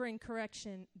to bring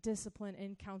correction, discipline,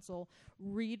 and counsel.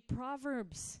 Read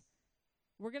Proverbs.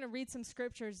 We're going to read some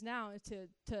scriptures now to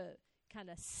kind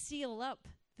of seal up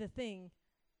the thing.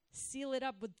 Seal it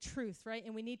up with truth, right?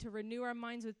 And we need to renew our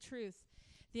minds with truth.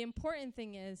 The important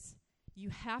thing is you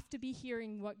have to be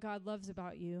hearing what God loves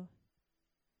about you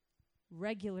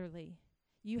regularly.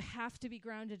 You have to be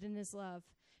grounded in his love,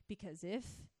 because if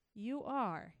you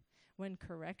are, when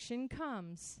correction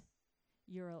comes,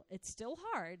 it's still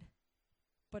hard,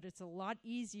 but it's a lot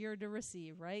easier to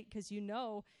receive, right? Because you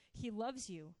know he loves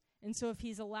you. And so if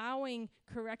he's allowing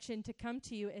correction to come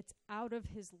to you, it's out of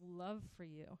his love for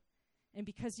you. And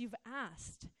because you've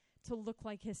asked to look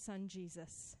like his son,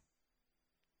 Jesus.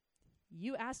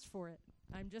 You asked for it.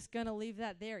 I'm just going to leave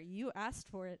that there. You asked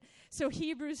for it. So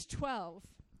Hebrews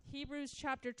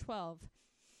chapter 12,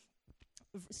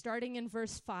 starting in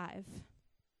verse 5.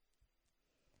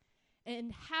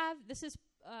 And this is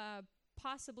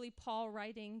possibly Paul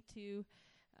writing to,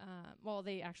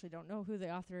 they actually don't know who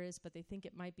the author is, but they think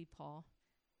it might be Paul.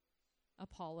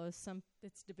 Apollos,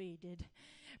 it's debated.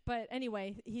 But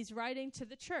anyway, he's writing to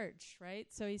the church, right?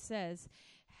 So he says,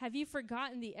 have you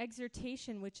forgotten the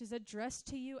exhortation which is addressed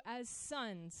to you as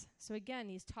sons? So again,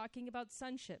 he's talking about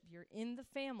sonship. You're in the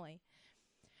family.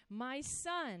 My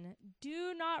son,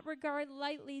 do not regard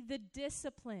lightly the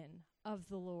discipline of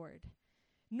the Lord,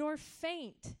 nor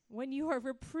faint when you are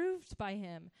reproved by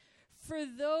him. For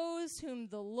those whom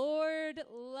the Lord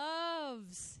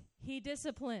loves, he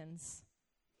disciplines.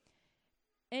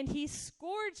 And he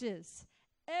scourges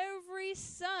every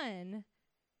son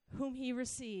whom he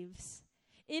receives.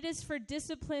 It is for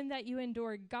discipline that you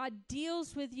endure. God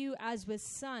deals with you as with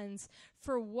sons.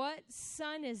 For what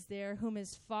son is there whom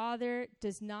his father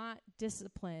does not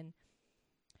discipline?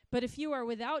 But if you are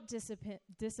without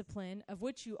discipline, of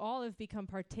which you all have become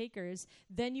partakers,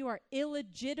 then you are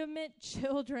illegitimate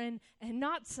children and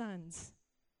not sons.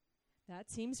 That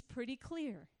seems pretty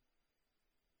clear.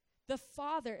 The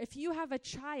father, if you have a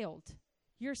child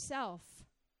yourself,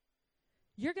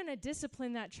 you're going to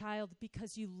discipline that child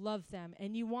because you love them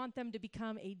and you want them to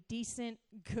become a decent,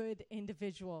 good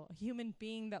individual, a human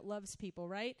being that loves people,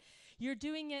 right? You're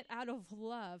doing it out of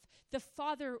love. The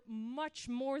father, much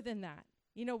more than that.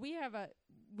 You know,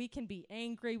 we can be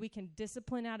angry. We can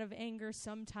discipline out of anger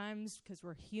sometimes because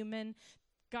we're human.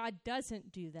 God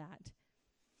doesn't do that.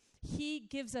 He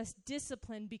gives us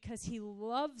discipline because he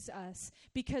loves us,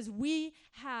 because we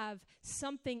have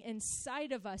something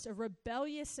inside of us, a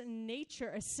rebellious nature,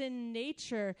 a sin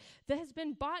nature that has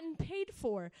been bought and paid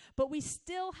for, but we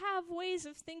still have ways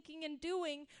of thinking and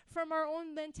doing from our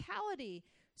own mentality.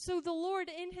 So the Lord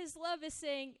in his love is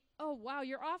saying, oh, wow,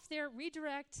 you're off there,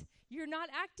 redirect. You're not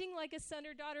acting like a son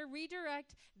or daughter,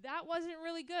 redirect. That wasn't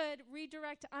really good,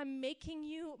 redirect. I'm making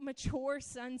you mature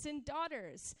sons and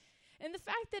daughters. And the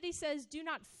fact that he says, do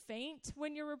not faint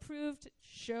when you're reproved,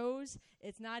 shows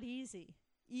it's not easy,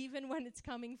 even when it's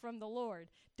coming from the Lord.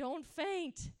 Don't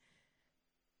faint.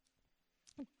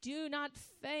 Do not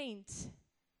faint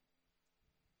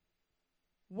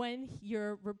when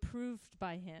you're reproved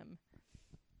by him.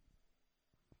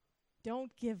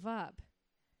 Don't give up.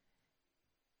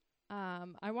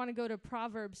 I want to go to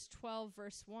Proverbs 12,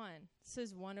 verse 1. This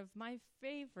is one of my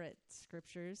favorite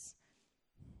scriptures.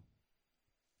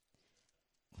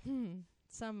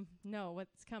 some know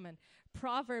what's coming.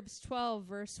 Proverbs 12,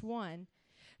 verse 1.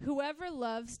 Whoever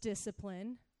loves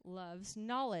discipline loves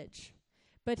knowledge,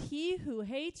 but he who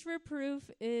hates reproof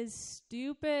is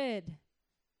stupid.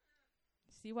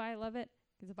 See why I love it?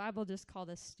 Because the Bible just called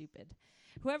us stupid.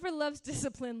 Whoever loves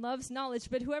discipline loves knowledge,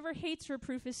 but whoever hates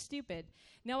reproof is stupid.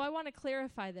 Now I want to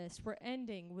clarify this. We're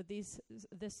ending with these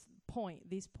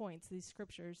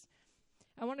scriptures.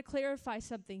 I want to clarify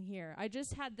something here. I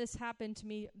just had this happen to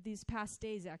me these past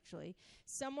days, actually.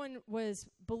 Someone was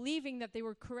believing that they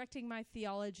were correcting my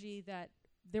theology, that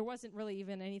there wasn't really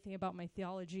even anything about my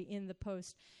theology in the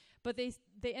post. But they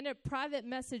ended up private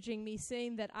messaging me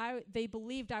saying that they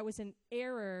believed I was in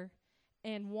error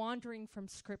and wandering from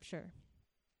Scripture.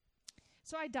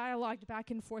 So I dialogued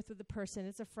back and forth with the person.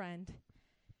 It's a friend.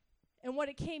 And what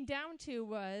it came down to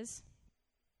was,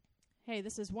 hey,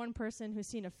 this is one person who's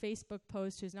seen a Facebook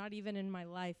post who's not even in my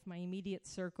life, my immediate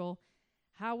circle.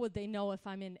 How would they know if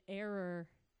I'm in error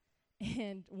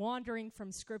and wandering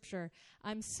from Scripture?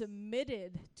 I'm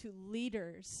submitted to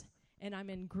leaders, and I'm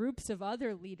in groups of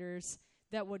other leaders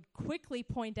that would quickly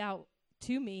point out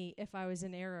to me if I was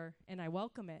in error, and I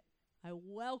welcome it. I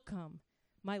welcome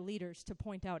my leaders to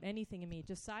point out anything in me.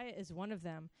 Josiah is one of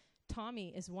them.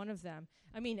 Tommy is one of them.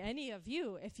 I mean, any of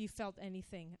you, if you felt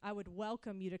anything, I would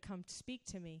welcome you to come speak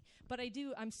to me. But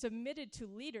I'm submitted to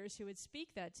leaders who would speak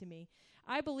that to me.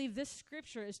 I believe this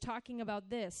scripture is talking about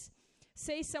this.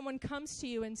 Say someone comes to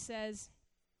you and says,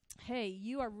 hey,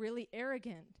 you are really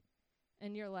arrogant.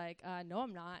 And you're like, no,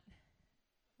 I'm not.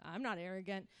 I'm not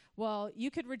arrogant. Well, you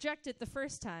could reject it the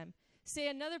first time. Say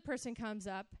another person comes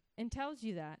up and tells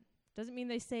you that. Doesn't mean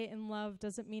they say it in love.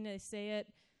 Doesn't mean they say it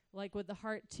like with the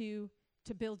heart to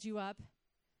build you up.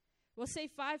 Well, say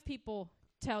 5 people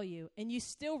tell you and you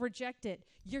still reject it.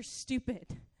 You're stupid.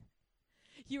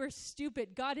 You are stupid.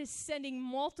 God is sending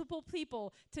multiple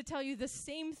people to tell you the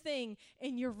same thing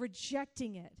and you're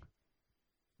rejecting it.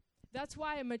 That's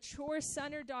why a mature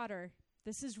son or daughter,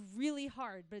 this is really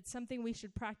hard, but it's something we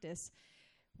should practice.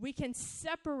 We can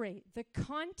separate the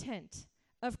content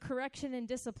of correction and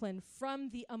discipline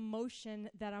from the emotion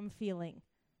that I'm feeling.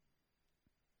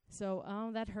 So,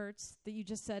 that hurts that you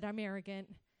just said I'm arrogant,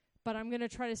 but I'm going to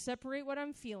try to separate what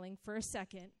I'm feeling for a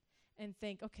second and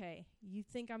think, okay, you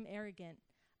think I'm arrogant.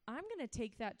 I'm going to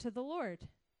take that to the Lord.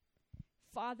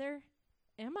 Father,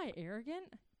 am I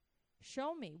arrogant?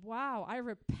 Show me. Wow, I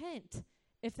repent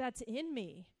if that's in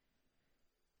me.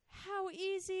 How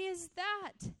easy is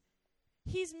that?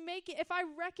 If I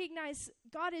recognize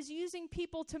God is using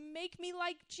people to make me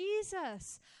like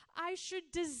Jesus, I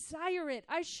should desire it.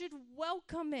 I should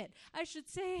welcome it. I should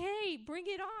say, hey, bring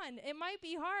it on. It might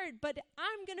be hard, but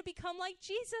I'm going to become like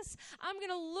Jesus. I'm going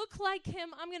to look like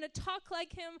him. I'm going to talk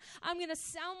like him. I'm going to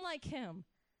sound like him.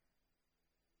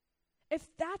 If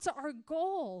that's our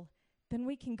goal, then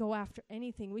we can go after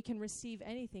anything. We can receive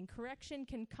anything. Correction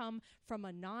can come from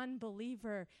a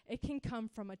non-believer. It can come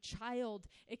from a child.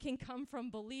 It can come from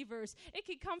believers. It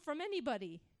can come from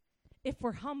anybody if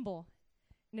we're humble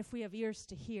and if we have ears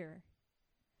to hear.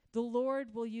 The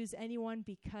Lord will use anyone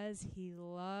because he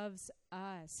loves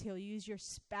us. He'll use your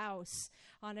spouse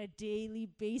on a daily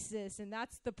basis. And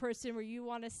that's the person where you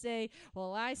want to say,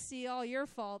 well, I see all your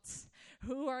faults.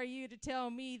 Who are you to tell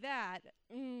me that?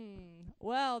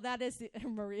 Well, that is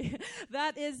Marie.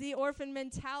 That is the orphan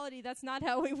mentality. That's not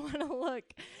how we want to look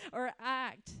or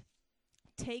act.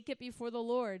 Take it before the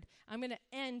Lord. I'm going to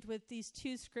end with these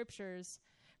 2 scriptures.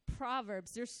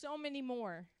 Proverbs. There's so many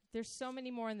more. There's so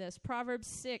many more in this. Proverbs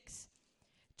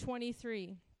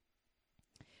 6:23.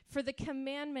 For the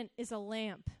commandment is a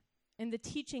lamp, and the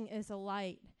teaching is a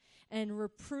light, and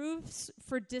reproofs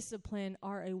for discipline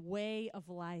are a way of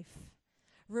life.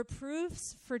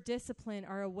 Reproofs for discipline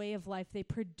are a way of life. They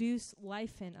produce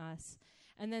life in us.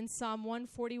 And then Psalm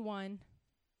 141.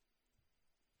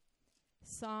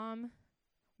 Psalm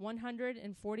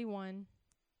 141,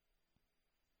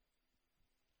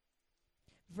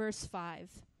 verse 5.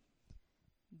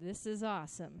 This is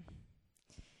awesome.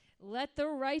 Let the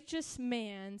righteous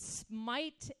man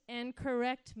smite and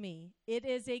correct me. It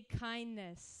is a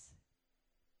kindness.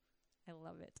 I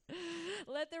love it.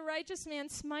 Let the righteous man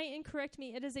smite and correct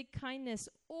me. It is a kindness.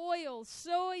 Oil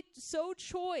so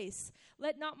choice.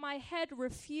 Let not my head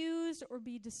refuse or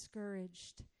be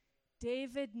discouraged.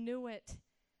 David knew it.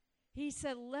 He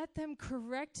said, let them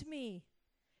correct me.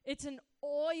 It's an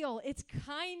oil. It's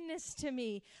kindness to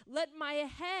me. Let my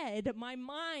head, my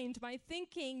mind, my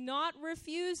thinking not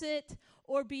refuse it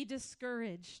or be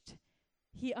discouraged.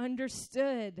 He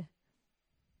understood.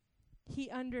 He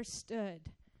understood.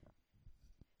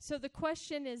 So the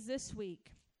question is this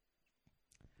week,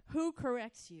 Who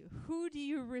corrects you? Who do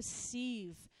you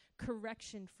receive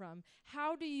correction from?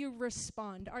 How do you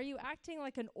respond? Are you acting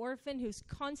like an orphan who's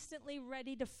constantly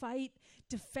ready to fight,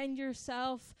 defend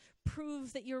yourself,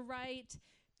 prove that you're right,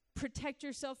 protect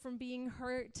yourself from being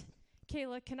hurt?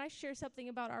 Kayla, can I share something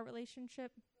about our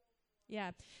relationship?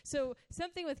 Yeah. So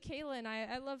something with Kayla and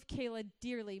I love Kayla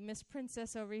dearly, Miss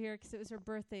Princess over here, because it was her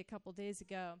birthday a couple days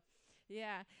ago.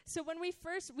 Yeah. So when we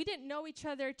didn't know each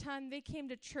other a ton. They came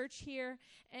to church here,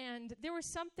 and there was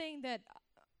something that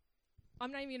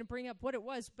I'm not even going to bring up what it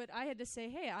was, but I had to say,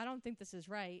 hey, I don't think this is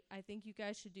right. I think you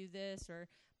guys should do this, or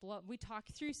we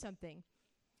talked through something.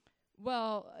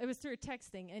 Well, it was through a text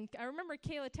thing, and I remember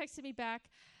Kayla texted me back,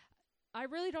 I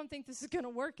really don't think this is going to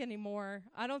work anymore.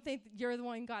 I don't think you're the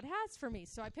one God has for me.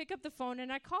 So I pick up the phone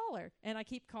and I call her. And I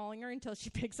keep calling her until she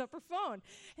picks up her phone.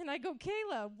 And I go,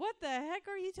 Kayla, what the heck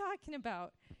are you talking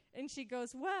about? And she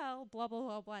goes, well, blah, blah,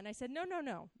 blah, blah. And I said, no,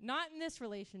 not in this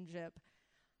relationship.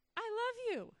 I love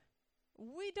you.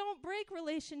 We don't break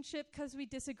relationship because we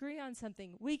disagree on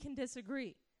something. We can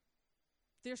disagree.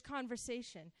 There's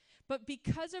conversation. But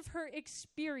because of her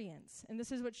experience, and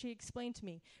this is what she explained to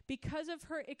me, because of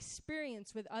her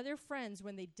experience with other friends,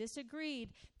 when they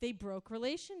disagreed, they broke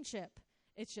relationship.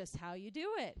 It's just how you do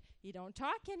it. You don't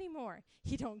talk anymore.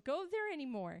 You don't go there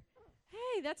anymore.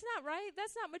 Hey, that's not right.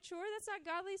 That's not mature. That's not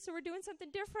godly. So we're doing something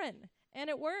different. And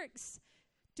it works.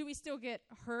 Do we still get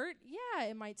hurt? Yeah,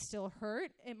 it might still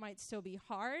hurt. It might still be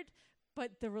hard.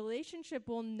 But the relationship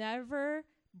will never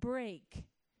break.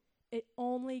 It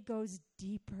only goes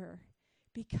deeper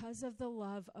because of the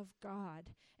love of God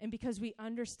and because we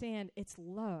understand it's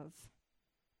love.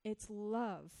 It's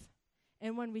love.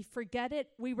 And when we forget it,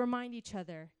 we remind each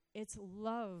other, it's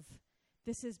love.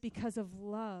 This is because of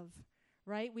love,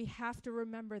 right? We have to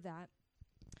remember that.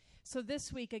 So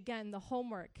this week, again, the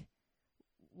homework.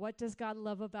 What does God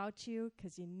love about you?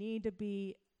 Because you need to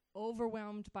be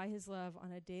overwhelmed by his love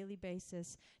on a daily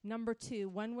basis. Number 2,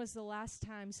 when was the last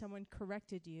time someone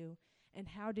corrected you, and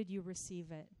how did you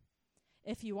receive it?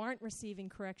 If you aren't receiving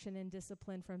correction and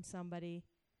discipline from somebody,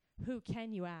 who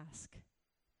can you ask?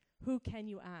 Who can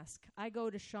you ask? I go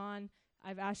to Sean.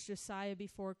 I've asked Josiah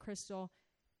before, Crystal,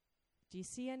 do you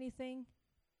see anything?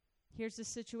 Here's the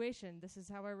situation. This is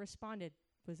how I responded.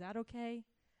 Was that okay?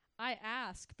 I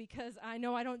ask because I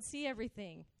know I don't see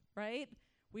everything, right?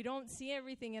 We don't see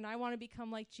everything, and I want to become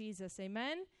like Jesus.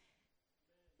 Amen?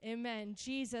 Amen.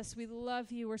 Jesus, we love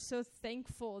you. We're so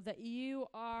thankful that you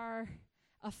are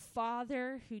a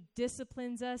father who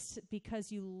disciplines us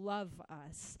because you love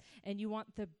us and you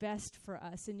want the best for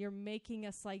us, and you're making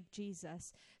us like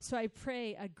Jesus. So I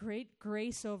pray a great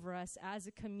grace over us as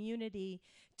a community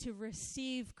to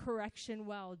receive correction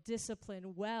well,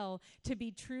 discipline well, to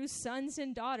be true sons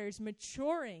and daughters,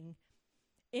 maturing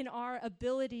in our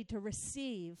ability to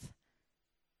receive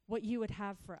what you would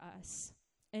have for us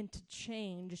and to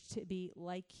change to be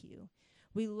like you.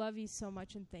 We love you so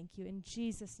much and thank you. In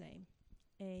Jesus' name,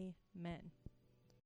 amen.